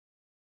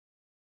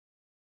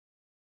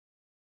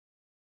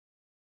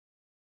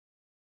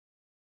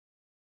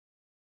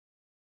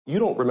You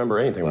don't remember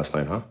anything last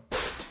night, huh?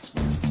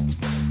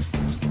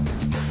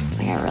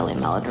 I got really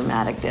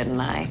melodramatic,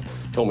 didn't I?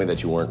 Told me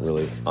that you weren't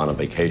really on a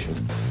vacation.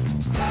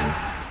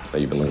 That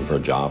you've been looking for a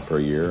job for a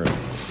year,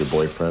 and your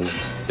boyfriend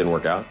didn't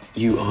work out.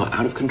 You are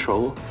out of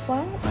control.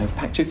 What? I've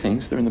packed your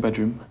things. They're in the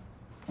bedroom.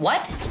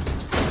 What?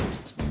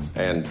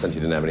 And since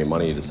you didn't have any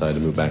money, you decided to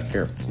move back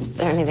here. Is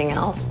there anything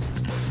else?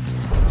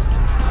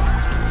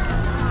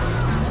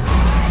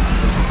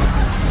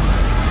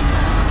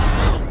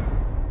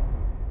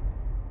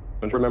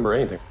 Don't remember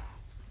anything.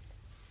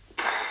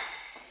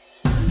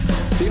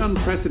 The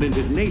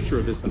unprecedented nature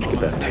of this Get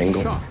that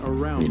tingle.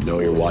 You know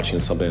you're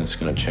watching something that's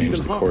going to change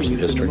the course of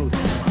history. You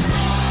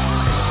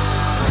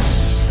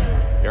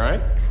all right?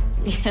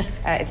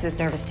 Yeah. It's this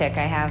nervous tick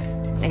I have.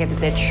 I get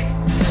this itch.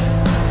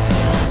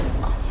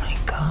 Oh my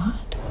God.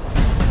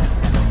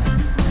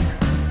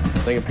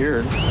 Thing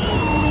appeared.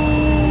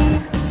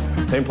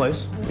 Same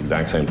place,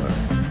 exact same time.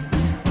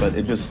 But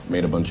it just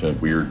made a bunch of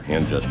weird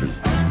hand gestures.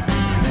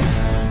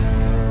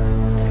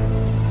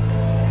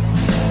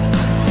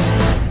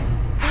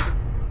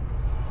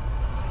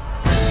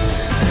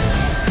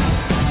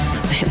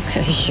 I'm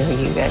gonna show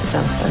you guys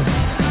something.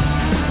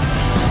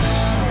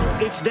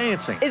 It's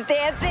dancing. Is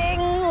dancing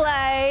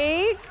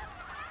like...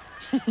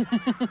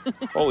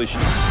 Holy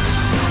shit.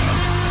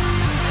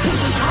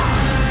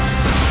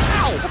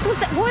 Ow! What was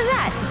that? What was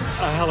that?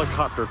 A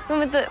helicopter.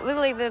 With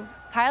like the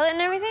pilot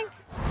and everything?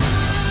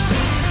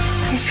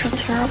 I feel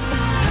terrible.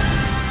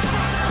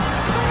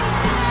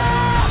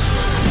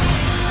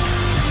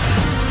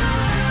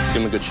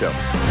 Give him a good show.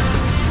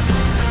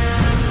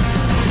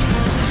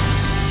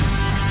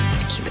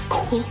 Keep it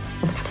cool.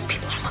 Oh my God, these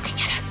people are looking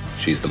at us.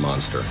 She's the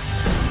monster.